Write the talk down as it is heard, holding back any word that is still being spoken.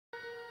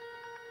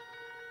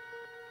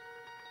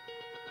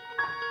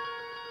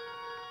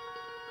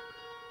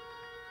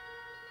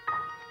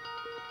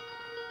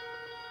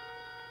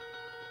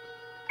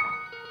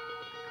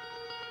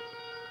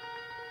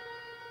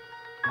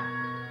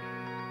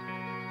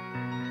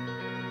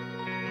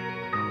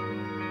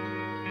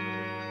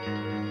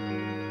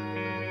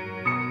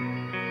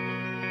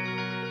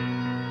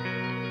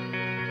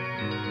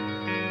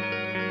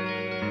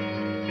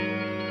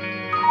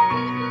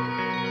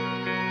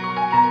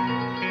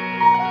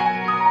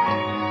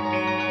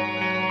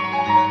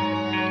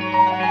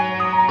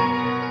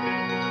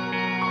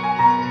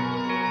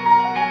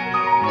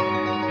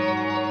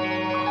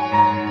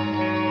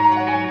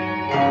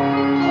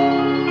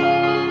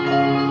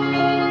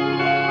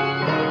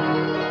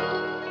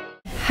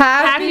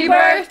Happy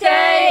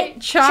birthday,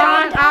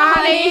 Chant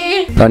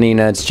Ani.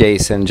 Nina, it's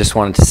Jason. Just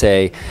wanted to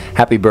say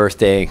happy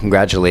birthday,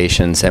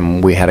 congratulations,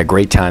 and we had a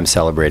great time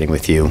celebrating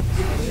with you.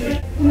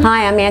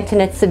 Hi, I'm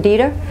Alfonsina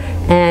Sedita,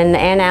 and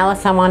Aunt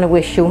Alice, I want to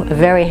wish you a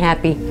very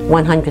happy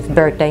 100th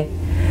birthday.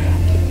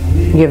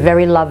 You're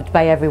very loved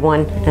by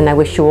everyone, and I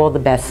wish you all the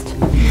best.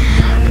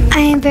 I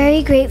am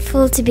very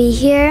grateful to be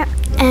here,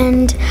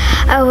 and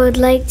I would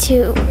like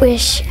to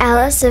wish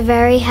Alice a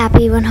very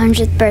happy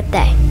 100th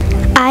birthday.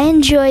 I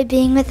enjoy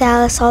being with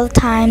Alice all the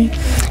time,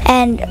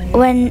 and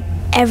when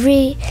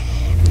every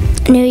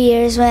New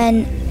Year's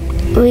when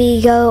we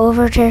go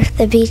over to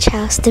the beach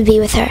house to be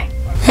with her.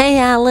 Hey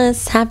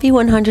Alice, happy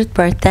 100th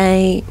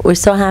birthday. We're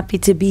so happy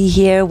to be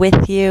here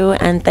with you,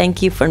 and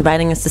thank you for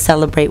inviting us to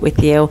celebrate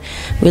with you.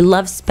 We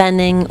love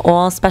spending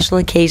all special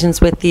occasions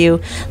with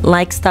you.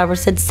 Like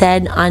Stavros had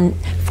said, on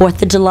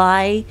 4th of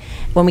July,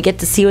 when we get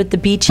to see you at the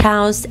beach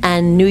house,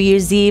 and New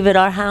Year's Eve at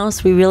our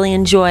house, we really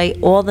enjoy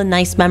all the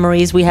nice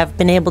memories we have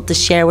been able to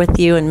share with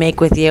you and make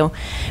with you.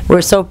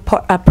 We're so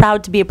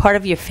proud to be a part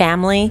of your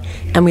family,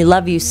 and we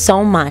love you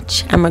so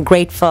much, and we're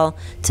grateful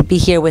to be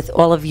here with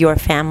all of your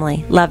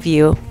family. Love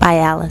you. Bye,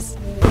 Alice.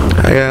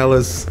 Hi,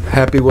 Alice.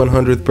 Happy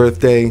 100th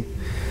birthday.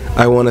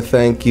 I want to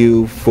thank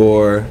you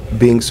for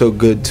being so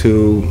good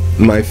to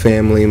my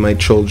family, my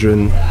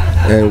children,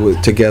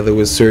 and together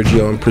with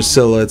Sergio and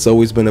Priscilla. It's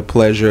always been a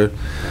pleasure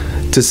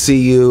to see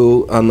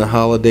you on the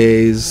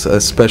holidays,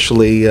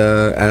 especially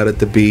out at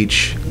the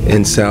beach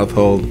in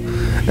Southold.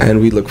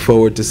 And we look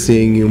forward to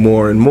seeing you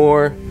more and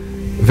more.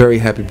 Very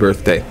happy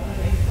birthday.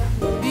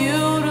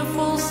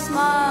 Beautiful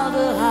smile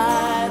to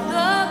hide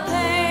the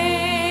pain.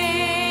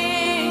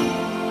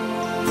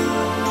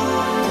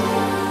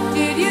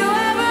 Did you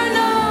ever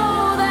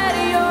know that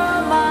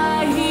you're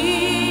my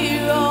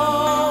hero?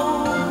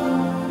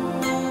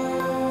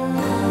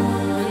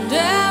 And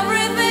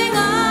everything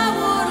I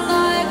would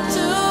like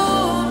to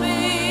be.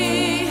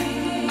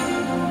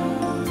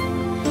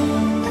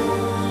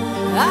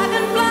 I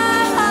can fly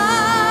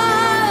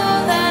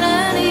higher than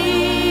an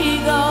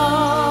eagle.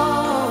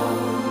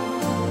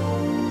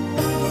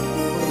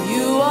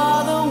 You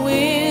are the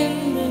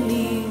wind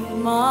beneath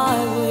my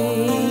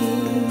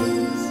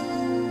wings.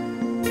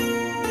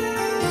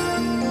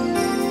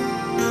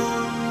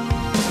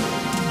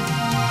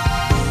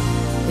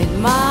 It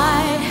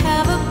might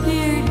have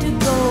appeared to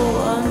go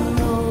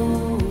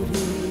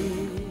unnoticed.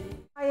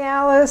 Hi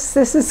Alice,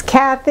 this is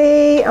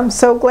Kathy. I'm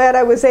so glad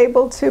I was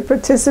able to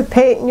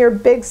participate in your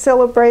big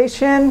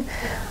celebration.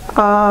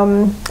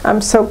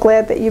 I'm so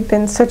glad that you've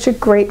been such a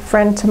great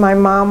friend to my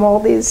mom all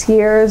these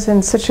years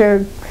and such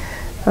an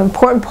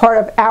important part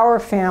of our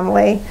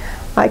family.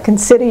 I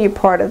consider you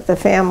part of the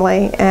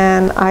family,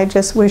 and I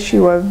just wish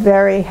you a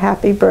very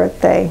happy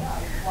birthday.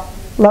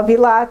 Love you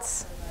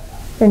lots.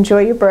 Enjoy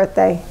your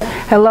birthday.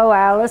 Hello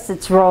Alice,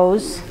 it's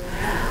Rose.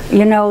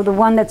 You know, the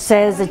one that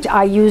says that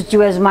I used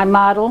you as my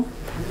model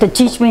to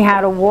teach me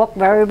how to walk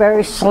very,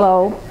 very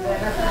slow,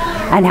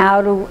 and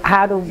how to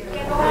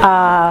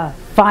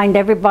find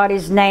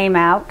everybody's name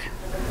out.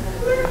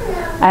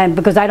 And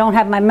because I don't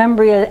have my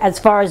memory as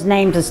far as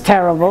names is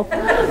terrible,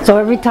 so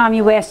every time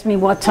you ask me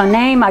what's her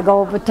name, I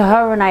go over to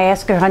her and I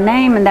ask her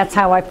name, and that's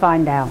how I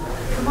find out.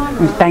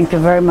 And thank you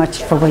very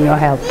much for your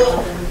help.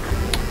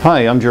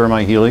 Hi, I'm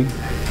Jeremiah Healy.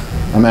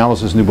 I'm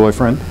Alice's new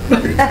boyfriend.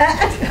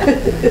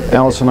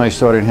 Alice and I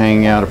started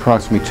hanging out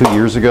approximately 2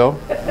 years ago.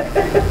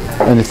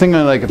 And the thing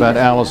I like about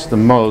Alice the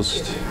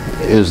most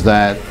is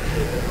that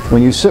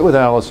when you sit with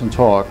Alice and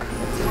talk,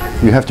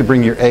 you have to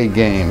bring your A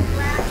game.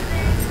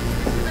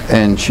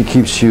 And she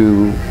keeps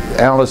you,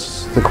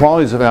 Alice, the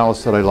qualities of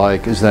Alice that I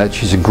like is that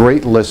she's a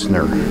great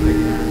listener.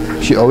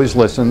 She always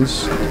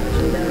listens.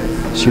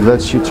 She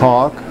lets you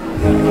talk,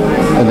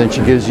 and then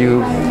she gives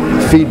you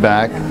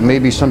feedback.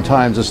 Maybe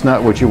sometimes it's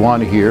not what you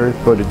want to hear,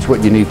 but it's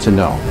what you need to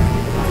know.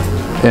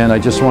 And I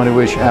just want to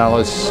wish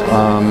Alice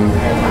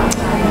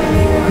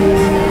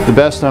the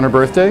best on her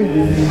birthday,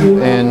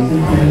 and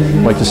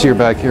I'd like to see her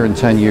back here in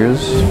 10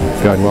 years,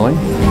 God willing.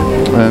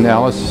 And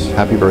Alice,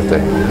 happy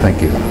birthday.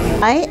 Thank you.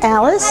 Hi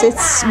Alice,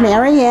 it's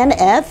Marianne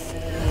F.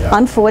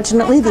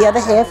 Unfortunately, the other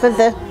half of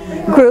the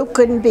group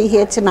couldn't be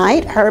here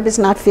tonight. Herb is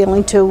not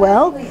feeling too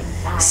well,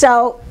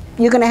 so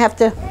you're going to have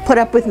to put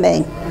up with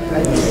me.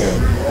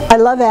 I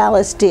love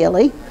Alice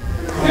dearly.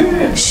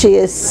 She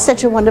is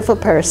such a wonderful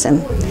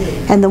person.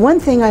 And the one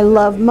thing I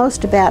love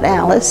most about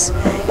Alice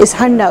is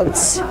her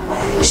notes.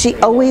 She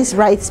always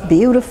writes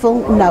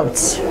beautiful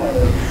notes.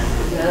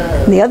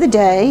 The other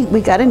day,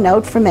 we got a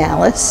note from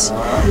Alice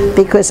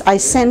because I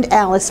send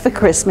Alice for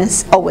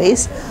Christmas,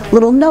 always,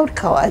 little note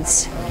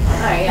cards.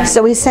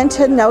 So we sent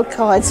her note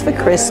cards for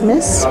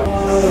Christmas,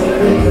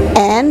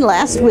 and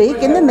last week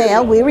in the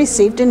mail we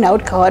received a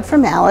note card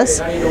from Alice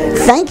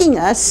thanking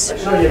us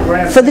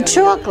for the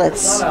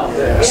chocolates.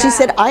 She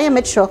said, I am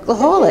a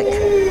chocoholic,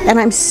 and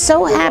I'm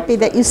so happy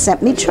that you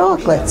sent me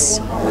chocolates.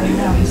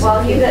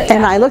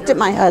 And I looked at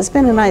my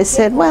husband and I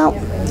said, well,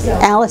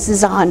 Alice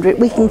is 100,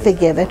 we can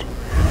forgive it.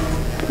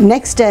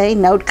 Next day,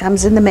 note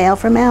comes in the mail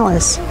from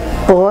Alice.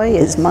 Boy,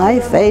 is my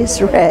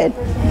face red.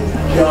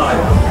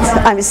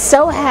 I'm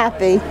so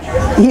happy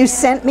you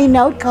sent me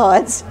note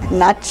cards,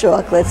 not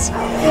chocolates.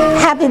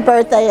 Happy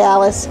birthday,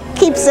 Alice.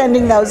 Keep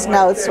sending those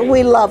notes.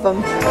 We love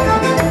them.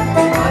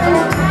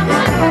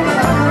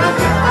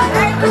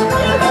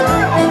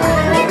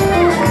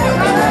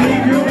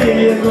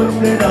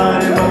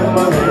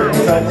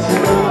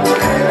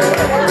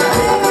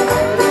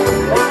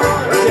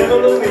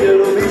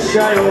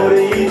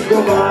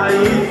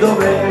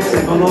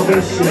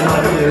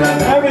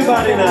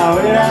 Everybody now,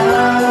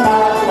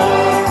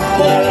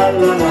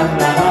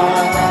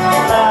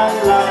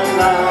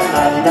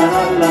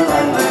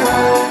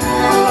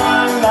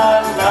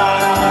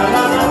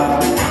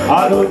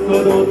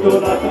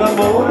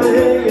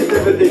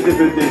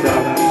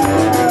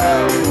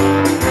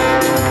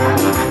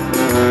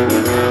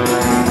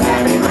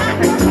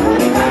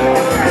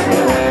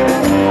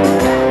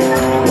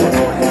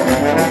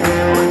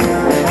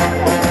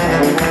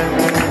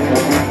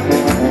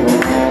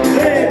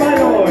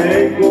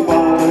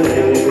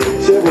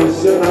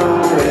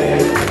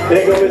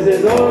 e come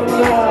si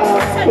torna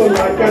con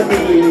la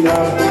cantina,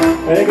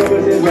 e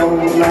come si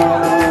torna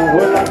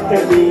con la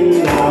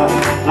cantina,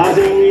 a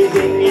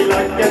singhi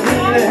la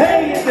cantina,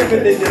 hey,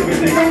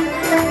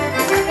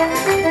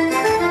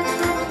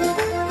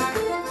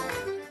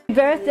 Happy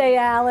birthday,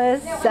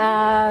 Alice.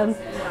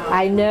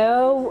 I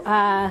know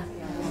I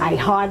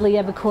hardly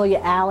ever call you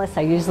Alice.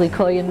 I usually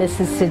call you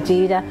Mrs.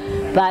 Sedita,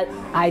 but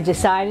I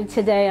decided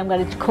today I'm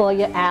going to call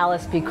you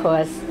Alice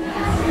because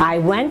I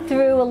went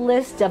through a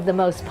list of the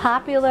most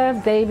popular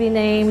baby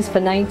names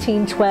for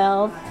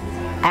 1912.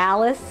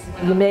 Alice,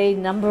 you made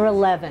number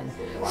 11.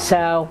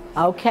 So,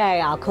 okay,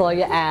 I'll call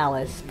you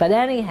Alice. But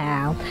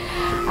anyhow,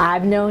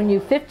 I've known you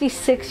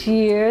 56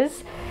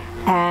 years,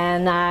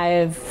 and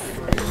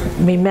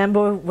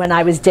remember when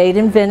I was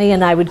dating Vinny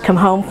and I would come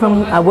home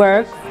from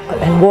work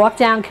and walk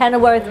down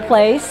Kenilworth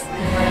Place.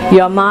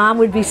 Your mom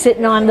would be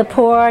sitting on the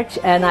porch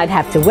and I'd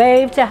have to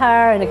wave to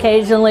her, and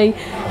occasionally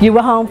you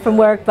were home from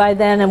work by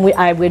then and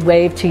I would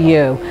wave to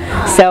you.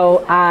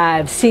 So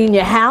I've seen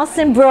your house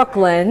in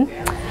Brooklyn,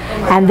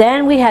 and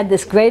then we had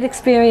this great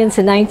experience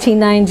in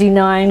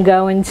 1999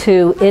 going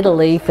to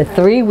Italy for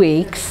 3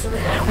 weeks.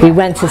 We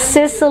went to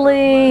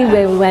Sicily,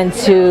 we went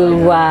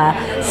to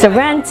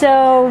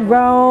Sorrento,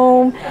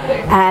 Rome,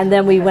 and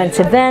then we went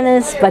to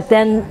Venice. But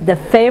then the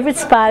favorite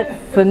spot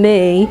for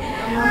me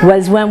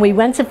was when we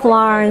went to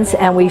Florence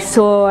and we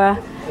saw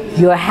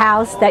your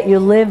house that you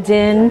lived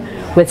in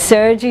with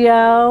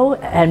Sergio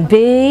and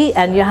Bea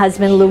and your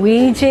husband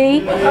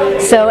Luigi.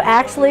 So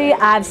actually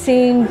I've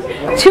seen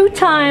 2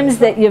 times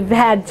that you've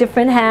had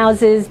different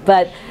houses,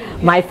 but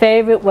my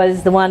favorite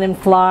was the one in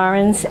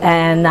Florence,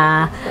 and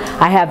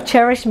I have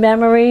cherished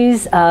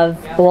memories of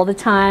all the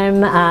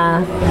time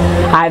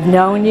I've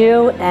known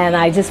you, and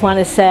I just want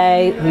to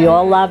say we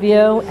all love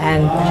you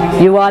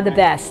and you are the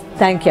best.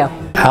 Thank you.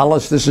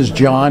 Alice, this is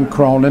John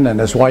Cronin and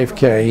his wife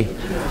Kay.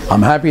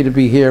 I'm happy to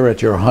be here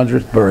at your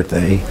 100th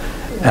birthday,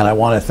 and I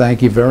want to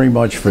thank you very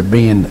much for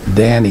being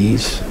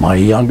Danny's, my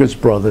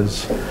youngest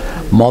brother's,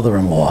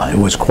 mother-in-law. It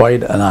was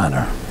quite an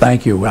honor.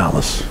 Thank you,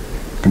 Alice.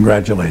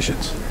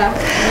 Congratulations.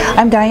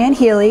 I'm Diane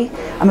Healy.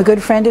 I'm a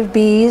good friend of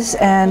Bea's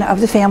and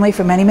of the family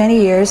for many, many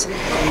years.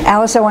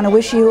 Alice, I want to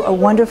wish you a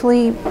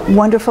wonderfully,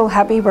 wonderful,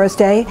 happy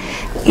birthday.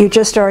 You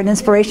just are an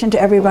inspiration to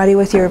everybody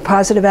with your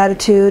positive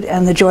attitude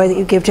and the joy that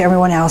you give to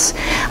everyone else.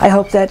 I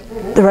hope that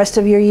the rest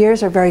of your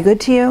years are very good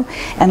to you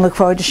and look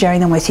forward to sharing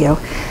them with you.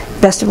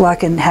 Best of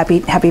luck and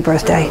happy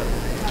birthday.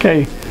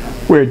 Okay,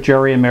 we're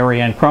Jerry and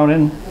Mary Ann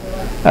Cronin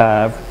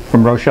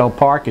from Rochelle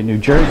Park in New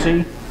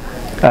Jersey.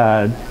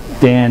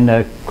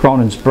 Dan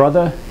Cronin's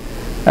brother.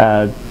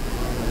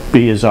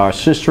 Bea is our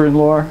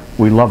sister-in-law.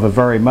 We love her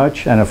very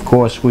much, and of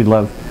course we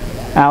love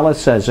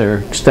Alice as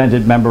an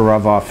extended member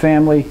of our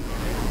family.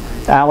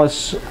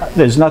 Alice,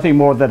 there's nothing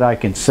more that I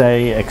can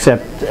say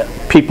except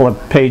people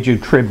have paid you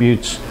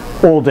tributes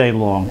all day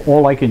long.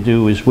 All I can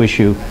do is wish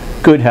you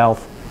good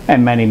health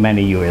and many,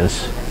 many years.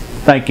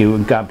 Thank you,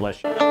 and God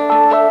bless you.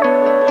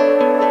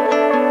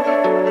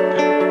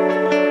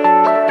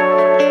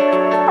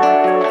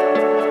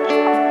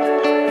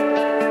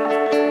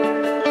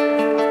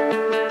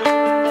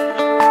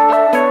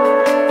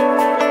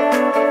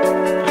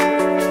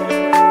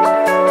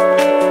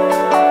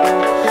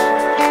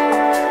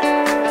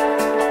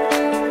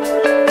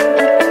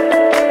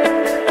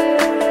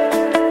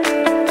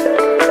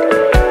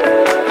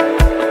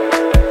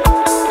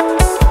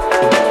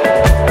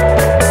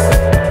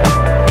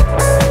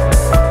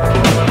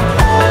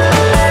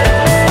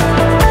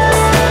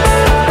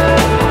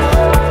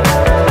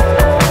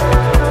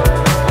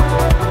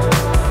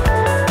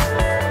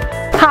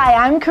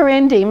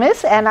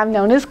 And I'm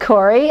known as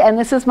Corey, and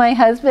this is my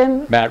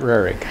husband, Matt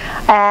Rurik.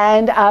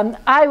 And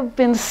I've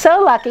been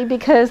so lucky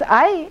because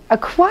I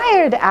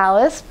acquired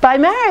Alice by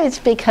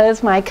marriage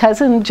because my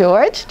cousin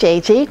George,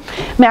 JG,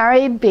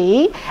 married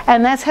B,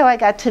 and that's how I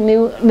got to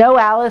know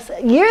Alice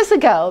years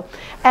ago.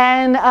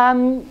 And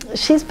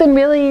she's been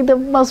really the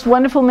most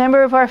wonderful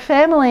member of our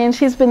family, and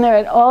she's been there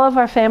at all of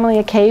our family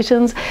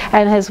occasions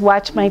and has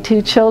watched my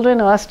 2 children,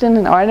 Austin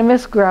and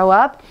Artemis, grow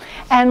up.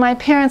 And my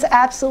parents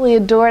absolutely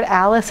adored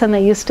Alice, and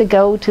they used to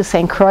go to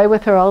St. Croix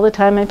with her all the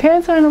time. My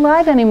parents aren't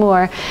alive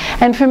anymore.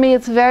 And for me,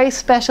 it's very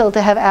special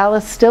to have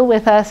Alice still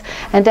with us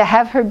and to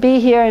have her be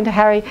here and to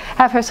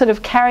have her sort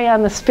of carry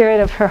on the spirit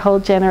of her whole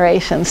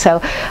generation.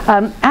 So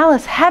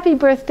Alice, happy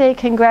birthday,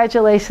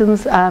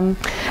 congratulations. And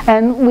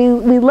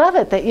we love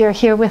it that you're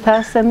here with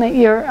us and that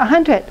you're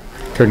 100.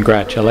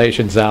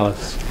 Congratulations,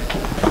 Alice.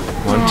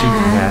 1, 2,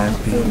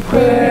 happy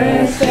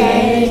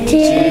birthday to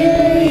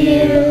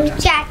you.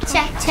 Cha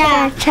cha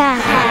cha cha.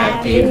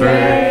 Happy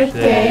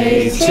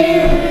birthday to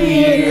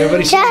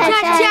you. Cha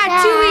cha cha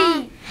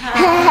chewy.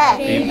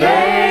 Happy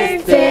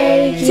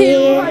birthday to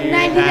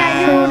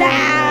 99-year-old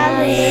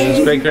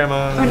Alice. Great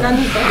grandma.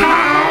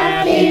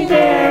 Happy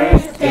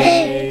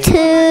birthday to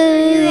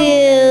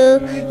you.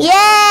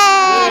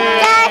 Yeah!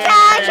 Cha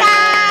cha cha.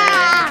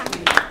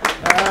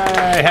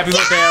 Happy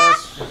birthday,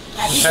 Alice.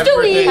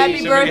 Stewie.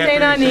 Happy birthday,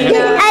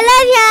 Nanina. I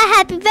love you.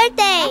 Happy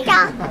birthday.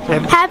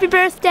 Happy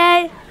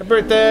birthday. Happy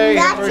birthday.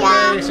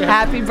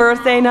 Happy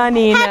birthday,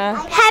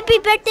 Nanina. Happy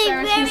birthday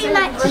very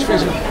much.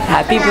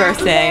 Happy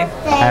birthday.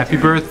 Happy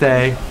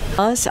birthday.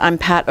 I'm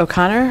Pat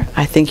O'Connor.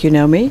 I think you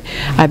know me.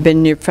 I've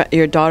been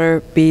your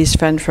daughter Bee's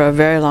friend for a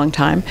very long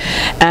time,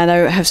 and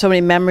I have so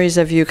many memories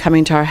of you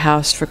coming to our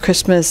house for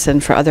Christmas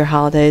and for other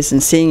holidays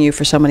and seeing you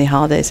for so many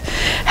holidays.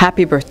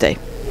 Happy birthday.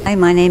 Hi,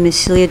 my name is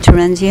Celia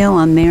Terenzio.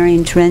 I'm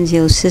Marion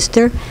Terenzio's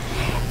sister.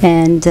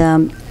 And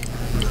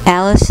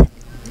Alice,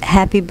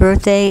 happy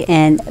birthday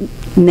and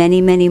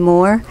many, many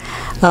more.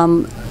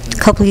 A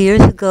couple of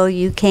years ago,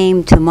 you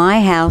came to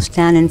my house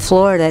down in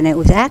Florida, and it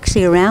was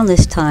actually around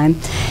this time,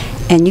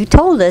 and you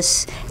told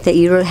us that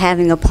you were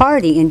having a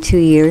party in 2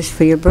 years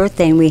for your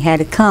birthday, and we had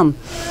to come.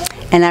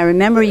 And I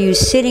remember you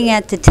sitting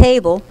at the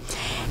table,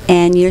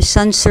 and your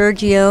son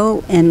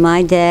Sergio and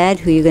my dad,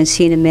 who you're going to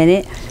see in a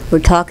minute, were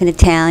talking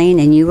Italian,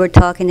 and you were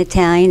talking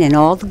Italian, and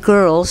all the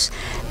girls,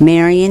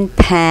 Marion,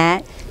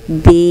 Pat,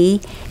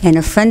 Bee, and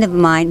a friend of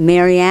mine,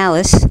 Mary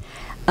Alice,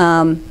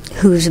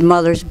 whose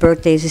mother's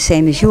birthday is the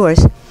same as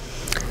yours,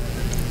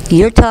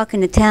 you're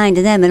talking Italian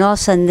to them, and all of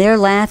a sudden they're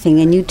laughing,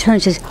 and you turn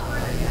and says,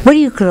 "What are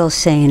you girls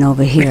saying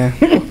over here?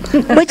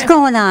 What's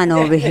going on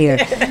over here?"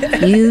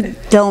 You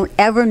don't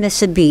ever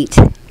miss a beat,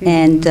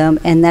 and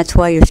that's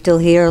why you're still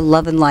here,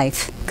 loving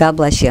life. God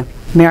bless you.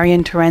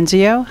 Marion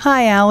Terenzio.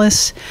 Hi,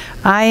 Alice.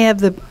 I have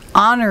the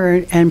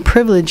honor and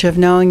privilege of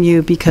knowing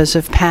you because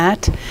of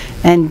Pat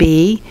and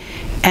Bee,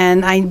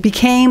 and I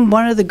became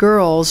one of the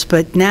girls,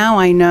 but now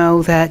I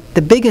know that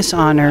the biggest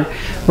honor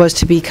was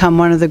to become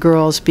one of the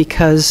girls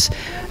because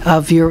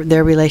of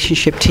their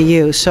relationship to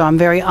you. So I'm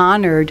very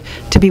honored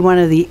to be one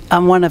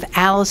of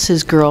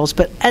Alice's girls,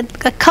 but a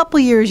couple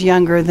years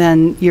younger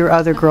than your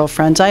other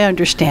girlfriends. I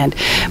understand,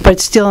 but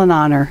it's still an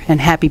honor,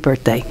 and happy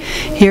birthday.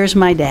 Here's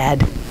my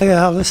dad. Hi,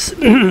 Alice.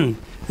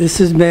 This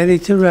is Manny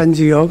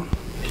Terenzio.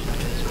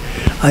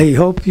 I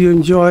hope you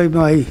enjoy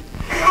my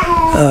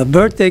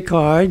birthday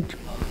card.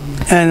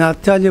 And I'll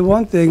tell you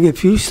one thing,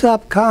 if you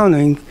stop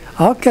counting,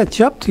 I'll catch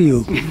up to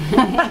you.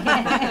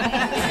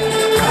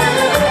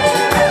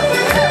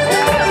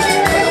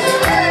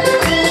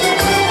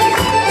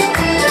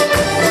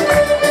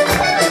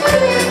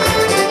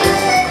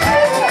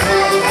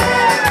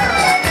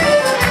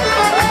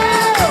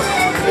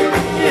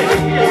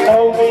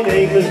 Oh, my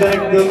name is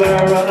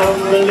McNamara, I'm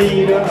the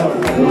leader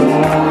of the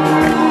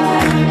line.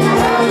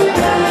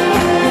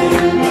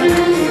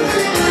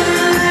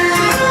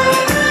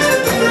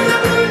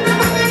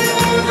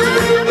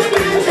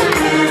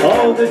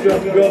 All the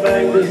drum go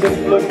bang, the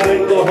zipper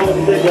bang, the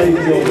horn, the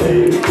blaze away.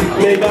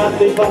 May God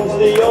be pumps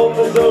the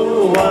open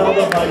door while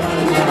the fight.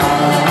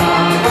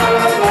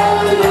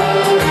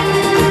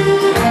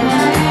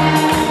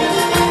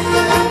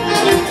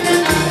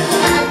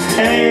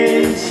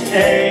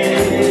 H-A-R-R-D-A-N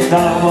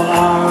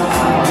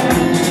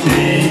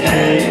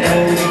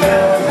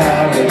spells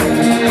Harry.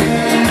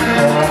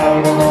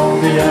 Out of all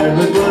the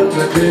island ones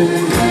I've been,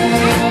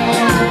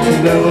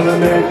 no one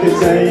American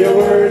say a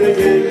word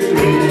against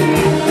me.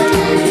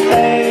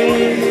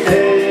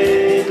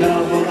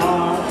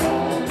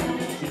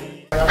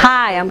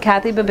 Hi, I'm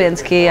Kathy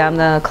Babinski. I'm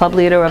the club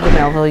leader of the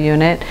Melville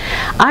unit.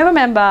 I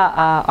remember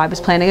I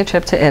was planning a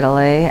trip to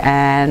Italy,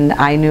 and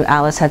I knew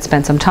Alice had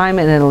spent some time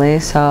in Italy,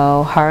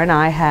 so her and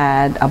I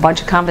had a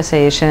bunch of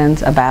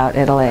conversations about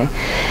Italy.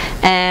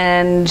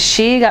 And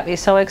she got me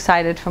so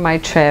excited for my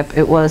trip.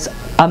 It was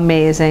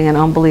amazing and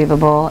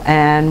unbelievable.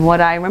 And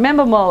what I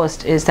remember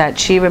most is that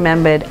she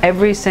remembered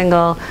every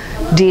single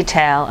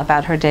detail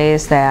about her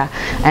days there,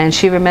 and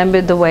she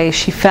remembered the way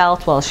she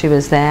felt while she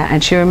was there,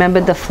 and she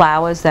remembered the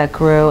flowers that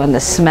grew and the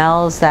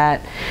smells that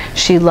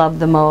she loved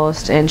the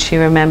most, and she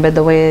remembered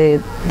the way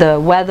the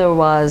weather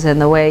was,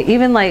 and the way,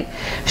 even like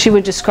she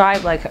would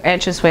describe like her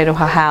entrance way to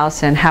her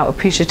house and how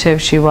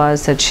appreciative she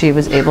was that she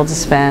was able to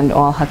spend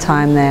all her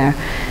time there.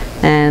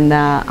 And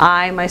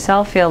I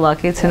myself feel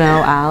lucky to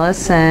know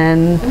Alice,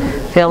 and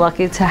feel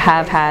lucky to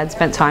have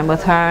spent time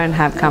with her and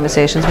have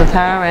conversations with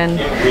her,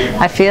 and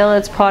I feel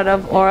it's part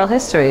of oral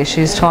history.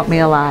 She's taught me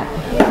a lot.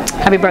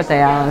 Happy birthday,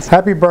 Alice.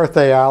 Happy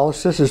birthday,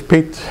 Alice. This is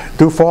Pete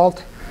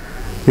Dufault.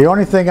 The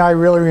only thing I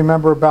really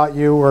remember about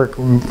you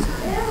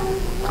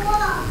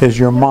is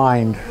your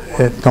mind.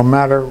 No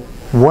matter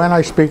when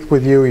I speak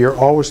with you, you're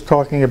always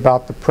talking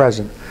about the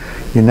present.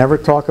 You never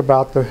talk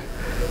about the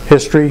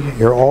history.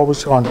 You're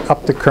always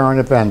up to current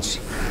events,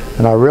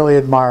 and I really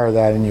admire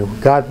that in you.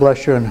 God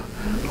bless you, and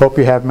hope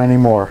you have many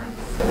more.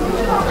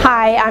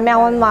 Hi, I'm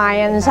Ellen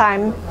Lyons.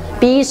 I'm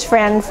Bee's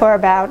friend for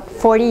about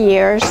 40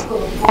 years,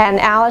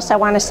 and Alice, I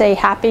want to say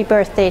happy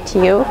birthday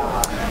to you.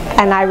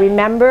 And I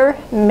remember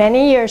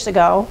many years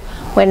ago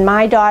when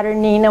my daughter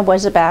Nina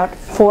was about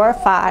 4 or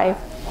 5,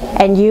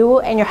 and you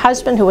and your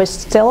husband, who was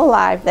still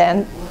alive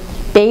then,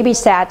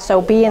 babysat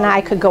so Bee and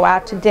I could go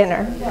out to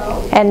dinner.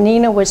 And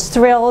Nina was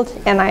thrilled,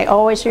 and I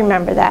always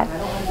remember that.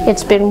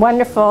 It's been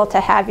wonderful to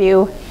have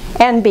you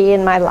and Bee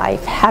in my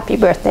life. Happy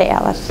birthday,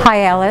 Alice.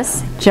 Hi,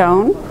 Alice.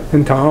 Joan.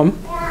 And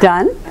Tom.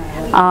 Dunn.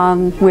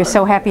 We're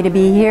so happy to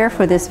be here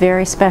for this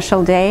very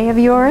special day of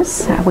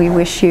yours. We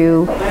wish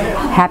you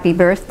happy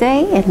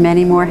birthday and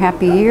many more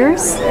happy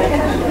years.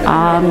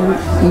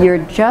 You're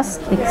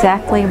just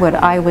exactly what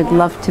I would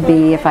love to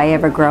be if I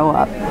ever grow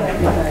up.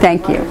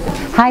 Thank you.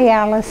 Hi,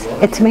 Alice.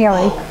 It's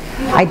Mary.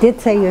 I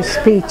did say your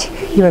speech.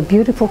 You're a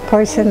beautiful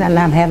person, and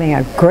I'm having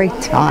a great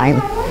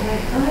time.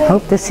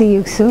 Hope to see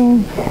you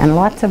soon, and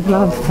lots of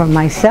love from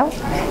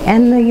myself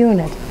and the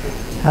unit.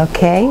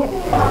 Okay?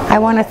 I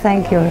want to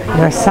thank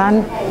your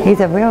son. He's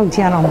a real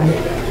gentleman,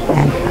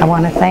 and I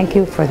want to thank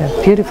you for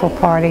the beautiful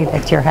party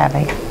that you're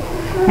having.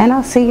 And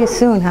I'll see you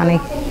soon, honey.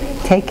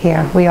 Take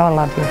care. We all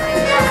love you.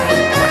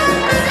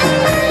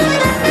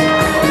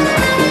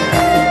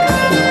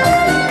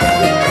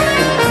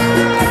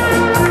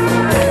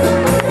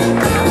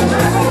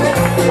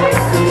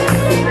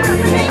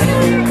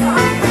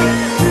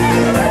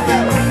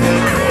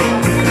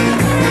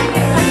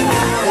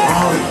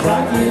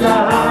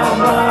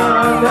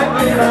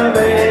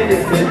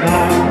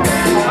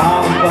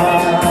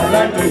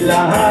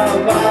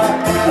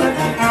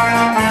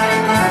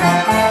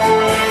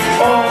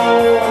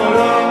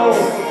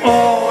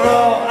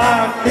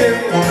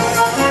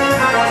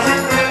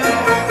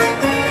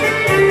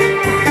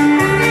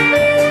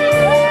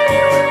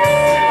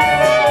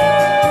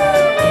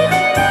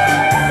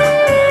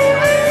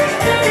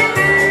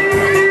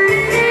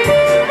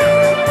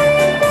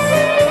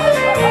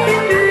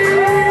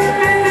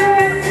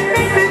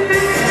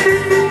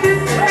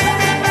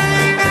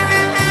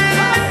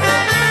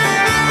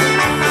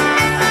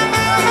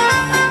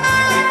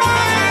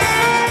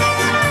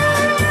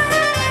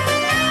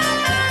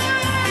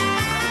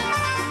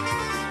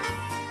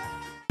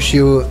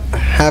 You a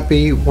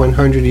happy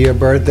 100-year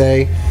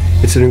birthday.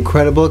 It's an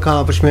incredible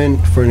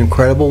accomplishment for an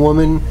incredible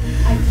woman.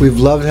 We've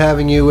loved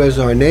having you as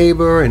our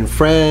neighbor and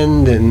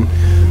friend, and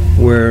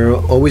we're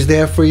always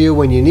there for you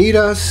when you need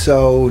us,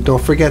 so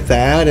don't forget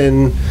that.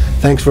 And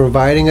thanks for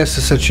inviting us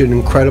to such an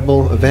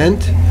incredible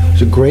event. It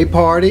was a great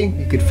party.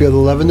 You could feel the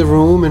love in the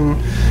room,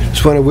 and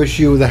just want to wish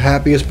you the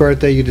happiest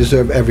birthday. You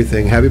deserve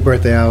everything. Happy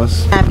birthday,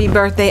 Alice. Happy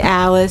birthday,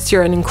 Alice.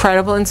 You're an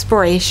incredible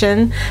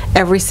inspiration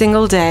every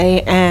single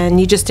day, and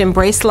you just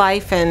embrace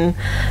life, and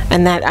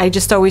that I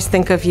just always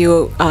think of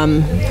you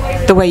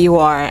the way you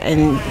are,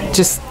 and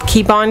just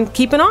keep on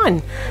keeping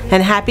on.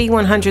 And happy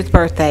 100th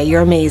birthday.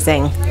 You're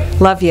amazing.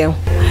 Love you.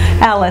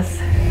 Alice,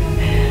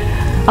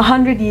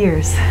 100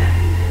 years.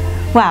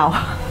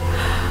 Wow.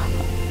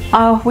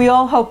 We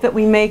all hope that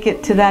we make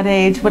it to that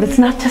age, but it's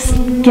not just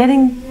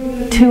getting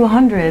to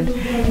 100,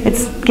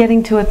 it's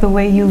getting to it the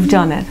way you've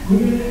done it.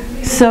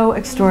 So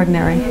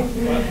extraordinary.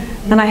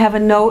 And I have a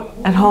note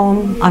at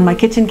home on my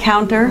kitchen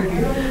counter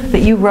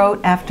that you wrote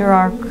after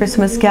our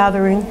Christmas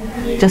gathering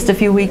just a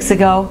few weeks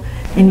ago,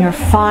 in your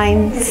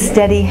fine,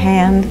 steady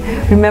hand,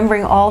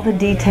 remembering all the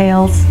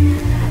details,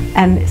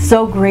 and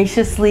so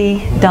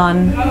graciously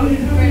done,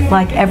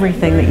 like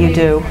everything that you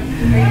do.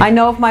 I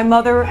know if my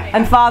mother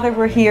and father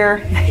were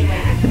here,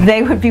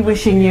 they would be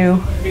wishing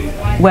you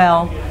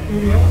well,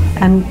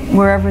 and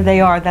wherever they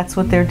are, that's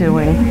what they're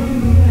doing.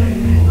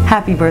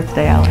 Happy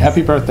birthday, Alice.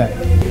 Happy birthday.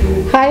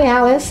 Hi,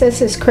 Alice.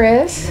 This is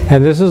Chris.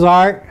 And this is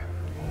Art,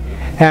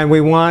 and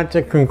we want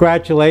to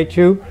congratulate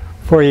you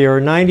for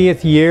your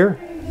 90th year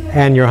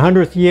and your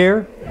 100th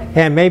year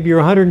and maybe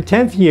your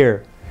 110th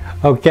year.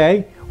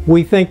 Okay?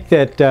 We think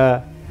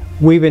that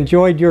we've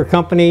enjoyed your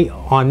company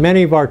on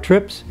many of our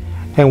trips,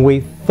 and we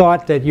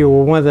thought that you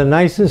were one of the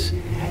nicest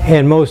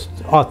and most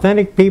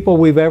authentic people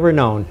we've ever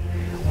known.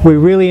 We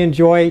really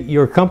enjoy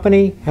your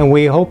company, and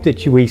we hope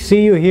that we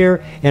see you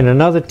here in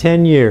another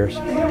 10 years.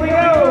 Here we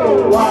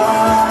go!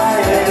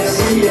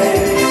 YMCA.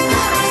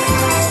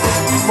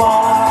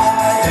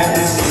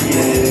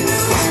 YMCA.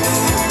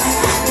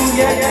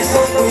 Get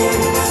so cool.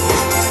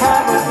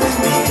 Have it with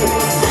me.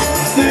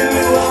 Do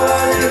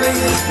whatever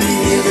you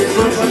feel. It's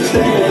what you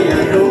say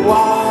at the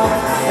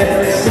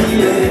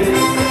YMCA.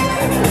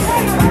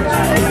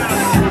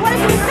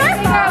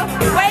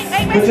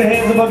 Put your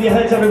hands above your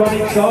heads, everybody.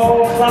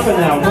 So clap it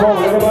now. Come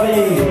on,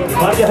 everybody.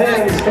 Clap your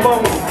hands. Come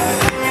on.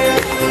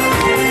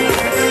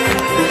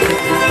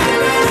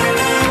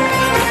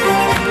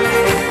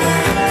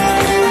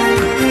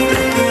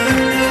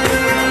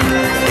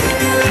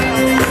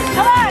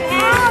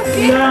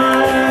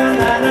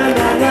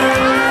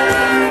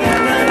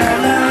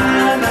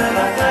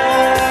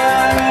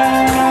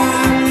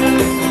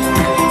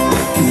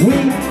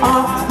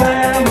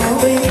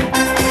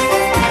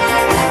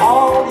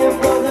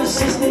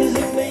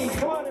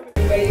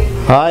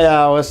 Hi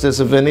Alice, this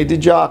is Vinny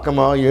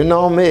DiGiacomo. You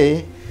know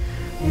me.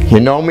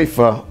 You know me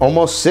for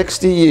almost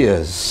 60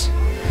 years.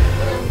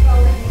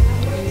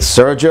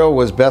 Sergio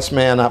was best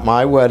man at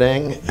my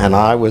wedding, and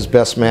I was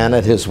best man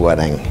at his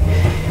wedding.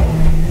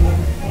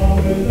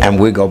 And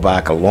we go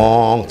back a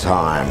long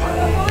time.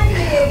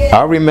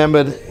 I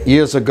remember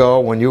years ago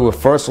when you were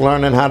first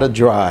learning how to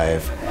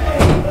drive.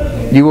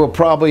 You were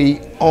probably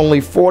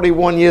only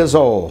 41 years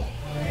old,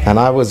 and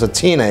I was a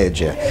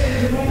teenager.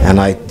 And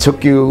I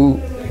took you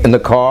in the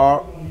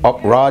car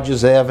up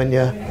Rogers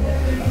Avenue.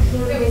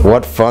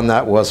 What fun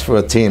that was for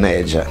a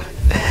teenager.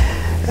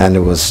 And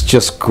it was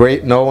just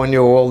great knowing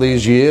you all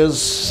these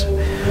years.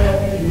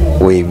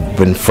 We've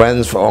been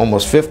friends for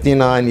almost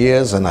 59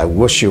 years, and I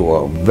wish you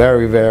a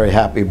very, very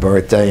happy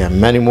birthday and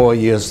many more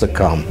years to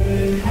come.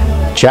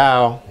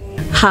 Ciao.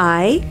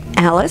 Hi,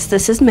 Alice,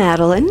 this is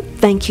Madeline.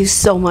 Thank you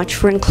so much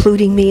for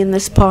including me in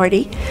this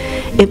party.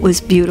 It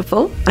was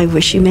beautiful. I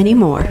wish you many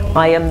more.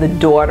 I am the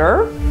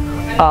daughter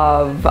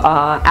of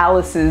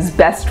Alice's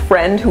best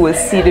friend who is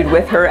seated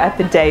with her at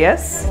the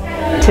dais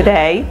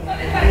today,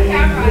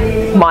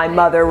 my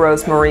mother,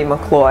 Rosemarie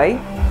McCloy.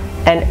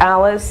 And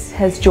Alice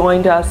has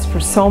joined us for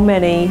so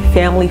many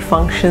family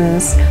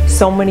functions,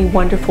 so many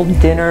wonderful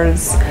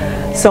dinners,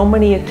 so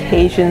many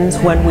occasions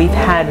when we've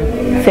had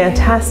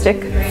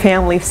fantastic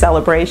family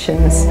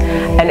celebrations.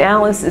 And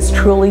Alice is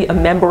truly a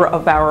member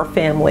of our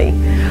family.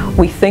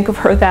 We think of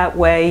her that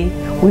way.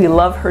 We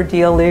love her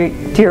dearly.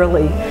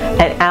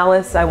 And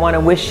Alice, I want to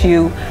wish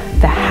you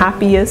the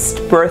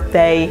happiest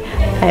birthday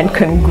and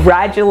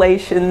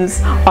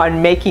congratulations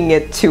on making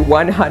it to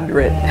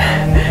 100.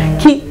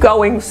 Keep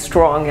going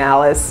strong,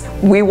 Alice.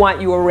 We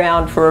want you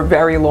around for a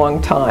very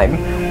long time.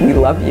 We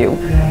love you.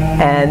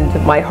 And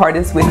my heart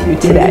is with you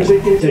today.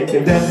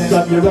 Chicken, dance,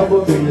 up your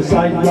elbow to your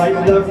side, right,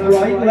 left,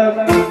 right,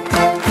 left.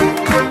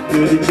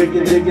 Do the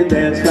chicken,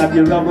 dance, clap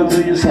your elbow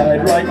to your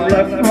side, right,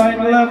 left, right,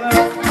 left.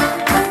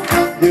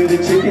 Do the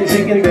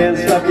chicken,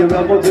 dance, clap your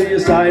elbow to your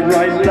side,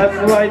 right, left,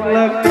 right,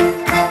 left.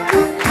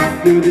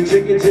 Do the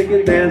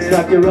chicken, dance,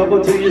 clap your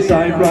elbow to your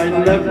side, right,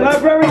 left,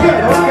 left. Very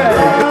good, okay.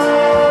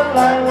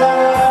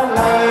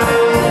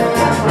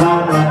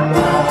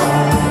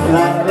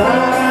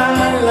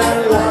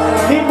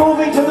 Keep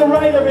moving to the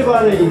right,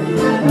 everybody.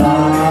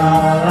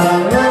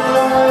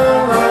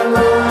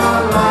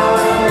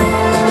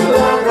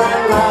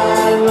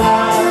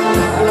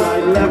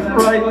 Left,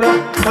 right,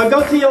 left. Now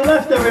go to your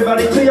left,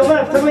 everybody. To your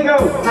left. Here we go.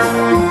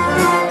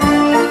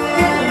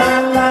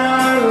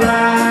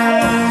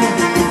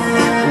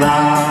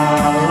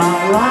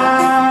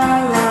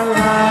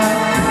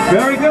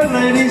 Very good,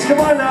 ladies. Come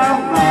on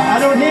now. I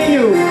don't hear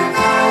you.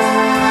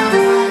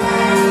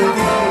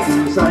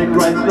 Side,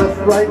 right, left,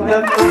 right,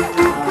 left.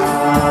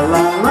 La,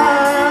 la, la,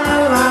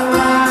 la,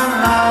 la,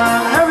 la.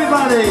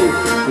 Everybody.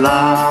 La,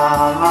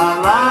 la,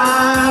 la,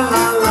 la,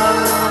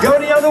 la. Go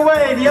the other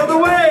way, the other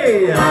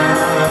way. La,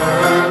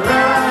 la,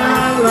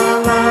 la,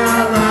 la,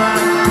 la.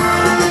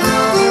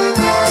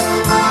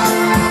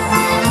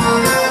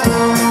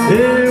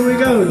 Here we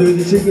go. Do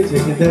the chicken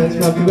dance,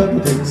 flop your elbow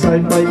to the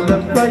side, right,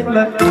 left, right,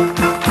 left.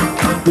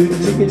 Do the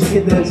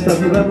chicken dance, flop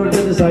your elbow to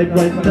the side,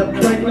 right,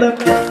 left, right,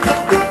 left.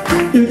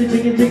 Do the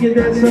chicken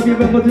dance, flop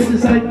your elbow to the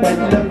side, right,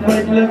 left,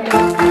 right, left.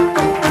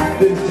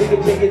 Do the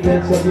chicken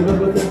dance, flop your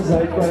elbow to the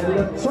side, right,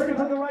 left. Circle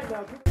to the right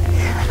now.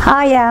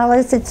 Hi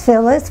Alice, it's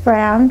Phyllis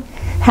Brown.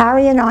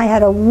 Harry and I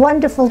had a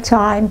wonderful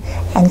time,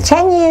 and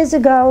 10 years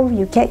ago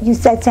you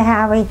said to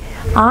Harry,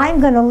 I'm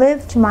going to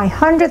live to my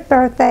 100th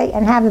birthday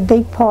and have a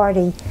big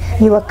party.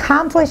 You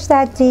accomplished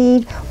that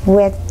deed.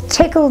 We're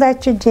tickled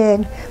that you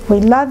did. We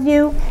love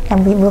you,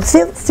 and we will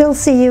still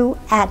see you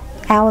at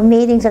our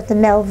meetings at the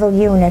Melville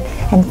unit.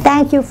 And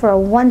thank you for a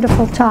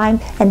wonderful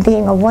time and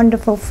being a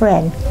wonderful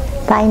friend.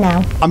 Bye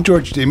now. I'm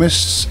George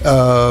Demas.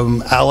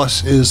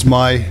 Alice is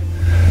my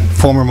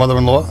former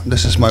mother-in-law.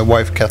 This is my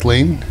wife,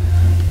 Kathleen.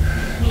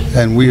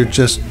 And we are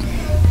just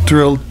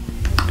thrilled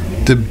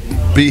to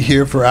be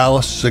here for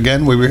Alice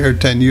again. We were here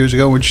 10 years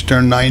ago when she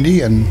turned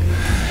 90, and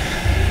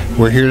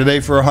we're here today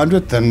for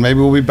 100th, and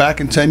maybe we'll be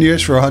back in 10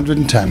 years for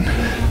 110.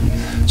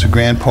 It's a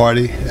grand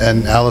party,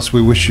 and Alice,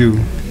 we wish you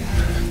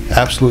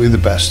absolutely the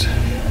best.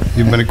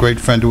 You've been a great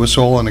friend to us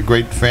all and a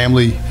great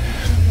family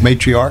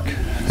matriarch,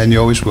 and you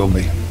always will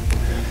be,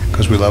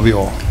 because we love you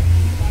all.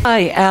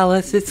 Hi,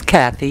 Alice. It's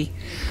Kathy.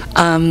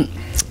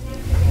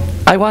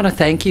 I want to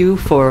thank you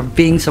for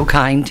being so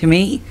kind to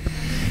me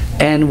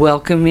and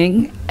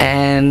welcoming,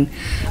 and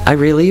I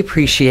really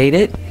appreciate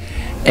it.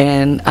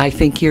 And I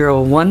think you're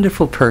a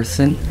wonderful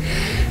person.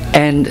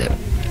 And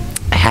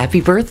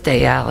happy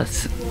birthday,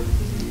 Alice.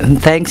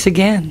 And thanks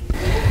again.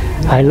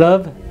 I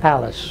love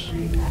Alice.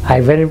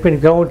 I've been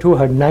going to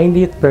her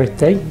 90th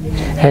birthday,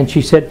 and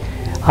she said,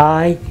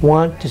 I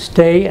want to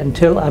stay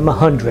until I'm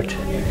 100.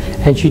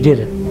 And she did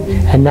it.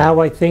 And now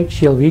I think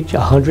she'll reach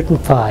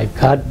 105.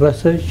 God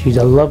bless her. She's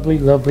a lovely,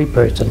 lovely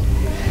person.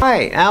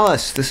 Hi,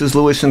 Alice. This is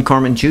Louis and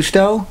Carmen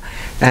Justo,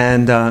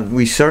 and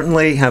we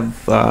certainly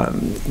have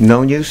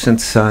known you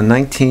since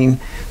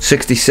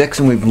 1966,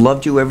 and we've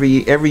loved you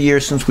every year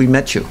since we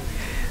met you.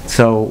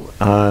 So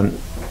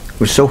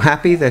we're so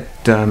happy that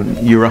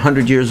you're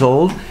 100 years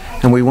old,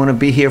 and we want to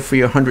be here for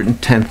your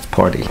 110th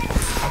party.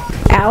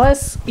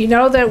 Alice, you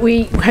know that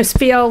we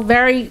feel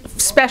very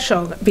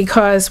special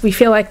because we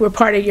feel like we're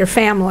part of your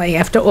family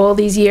after all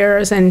these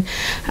years, and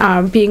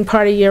being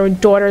part of your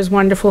daughter's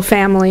wonderful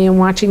family and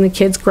watching the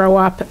kids grow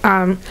up.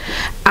 And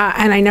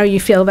I know you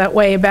feel that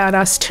way about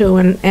us too,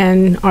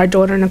 and our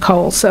daughter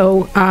Nicole.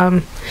 So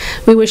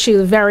we wish you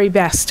the very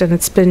best, and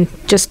it's been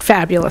just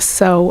fabulous.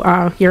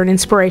 So you're an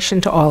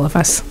inspiration to all of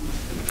us.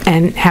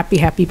 And happy,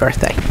 happy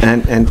birthday.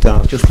 And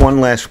just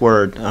one last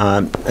word.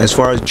 As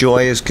far as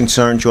Joy is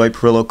concerned, Joy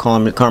Perillo,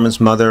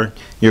 Carmen's mother,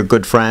 your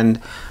good friend,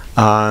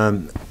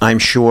 I'm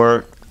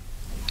sure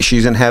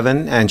she's in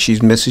heaven and she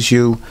misses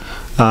you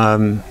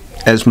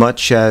as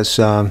much as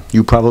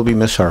you probably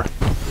miss her.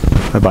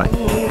 Bye-bye.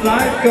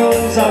 Life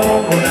goes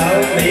on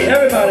without me.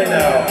 Everybody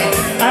now.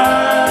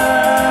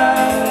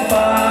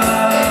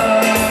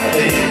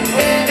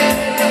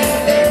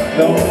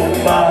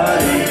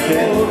 Nobody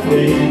can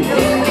be.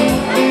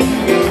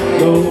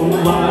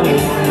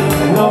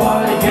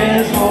 Nobody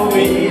cares for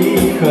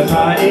me, 'cause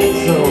I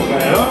ain't so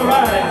bad.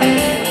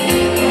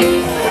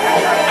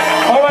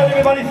 All right,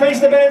 everybody face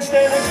the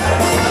bandstand.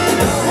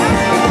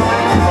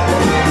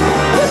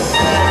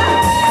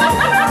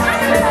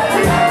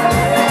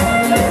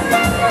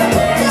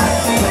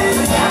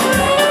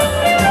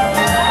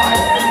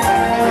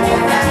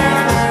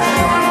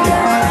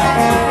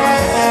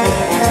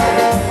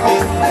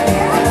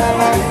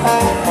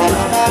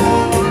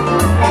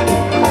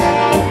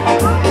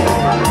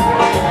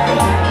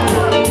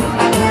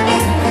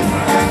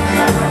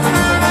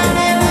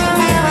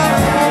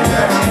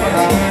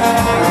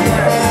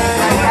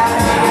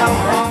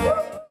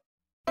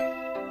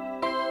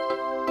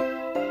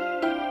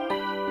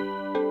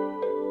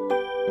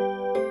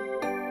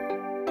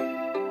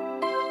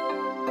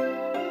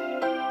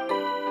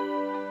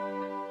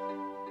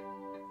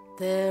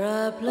 There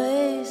are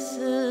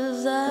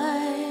places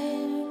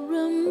I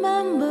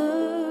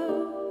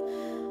remember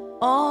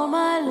all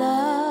my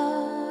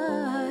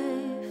life,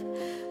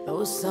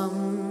 though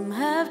some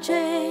have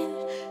changed,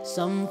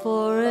 some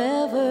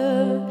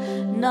forever,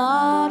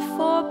 not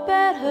for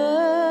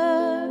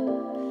better,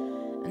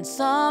 and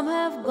some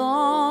have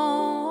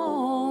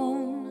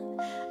gone,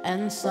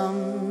 and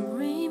some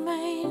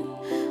remain.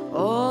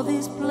 All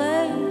these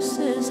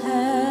places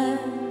had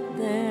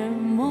their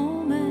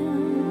moments,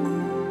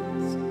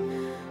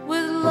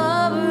 with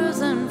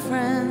lovers and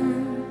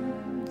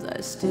friends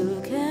I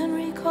still can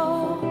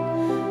recall.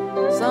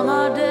 Some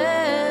are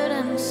dead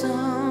and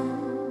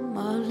some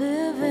are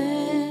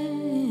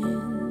living.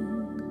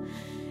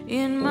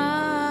 In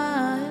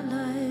my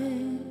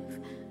life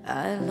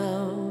I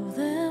love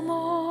them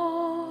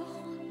all.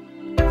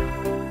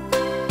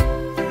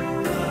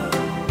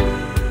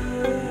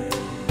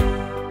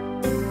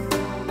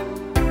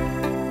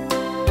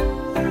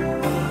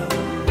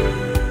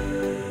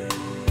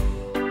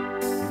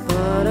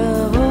 But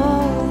of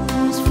all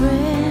these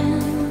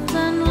friends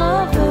and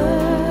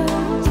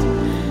lovers,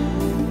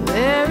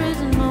 there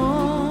is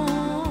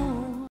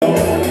nobody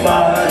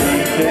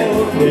can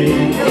be.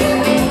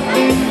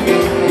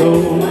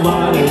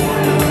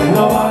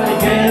 Nobody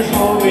cares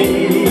for me,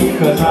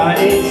 'cause I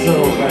ain't so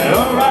bad.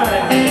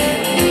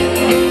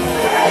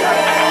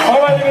 All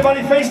right,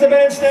 everybody face the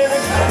bandstand.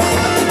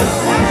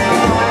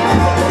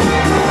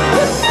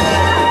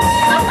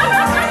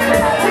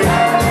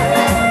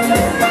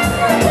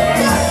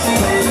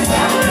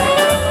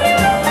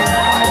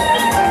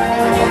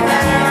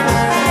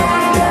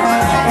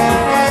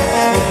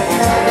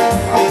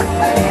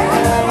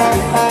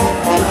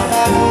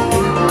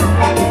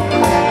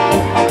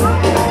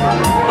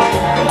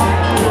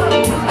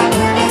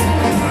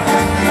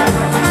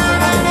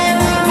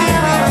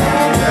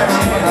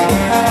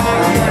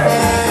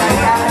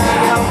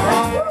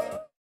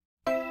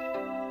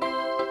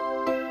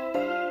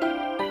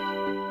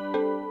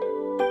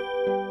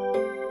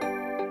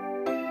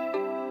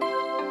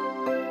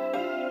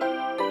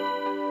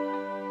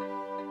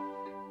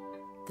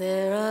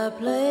 are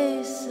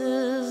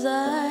places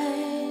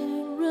I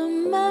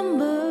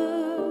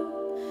remember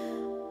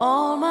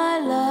all my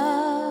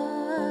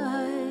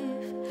life,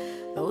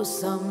 though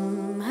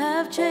some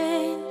have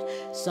changed,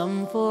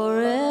 some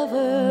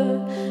forever,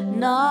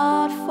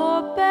 not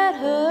for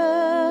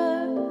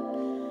better,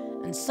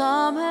 and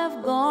some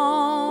have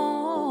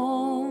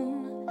gone,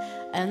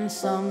 and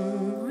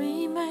some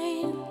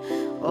remain.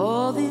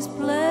 All these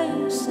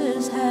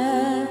places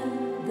had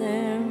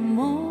their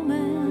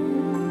moments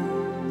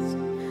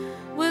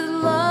with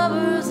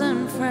lovers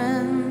and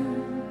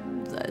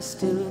friends I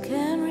still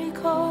can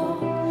recall.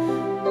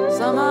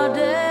 Some are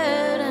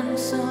dead and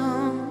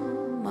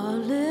some are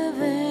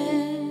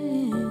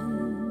living.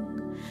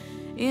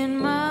 In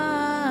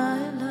my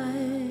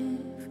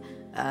life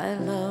I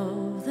love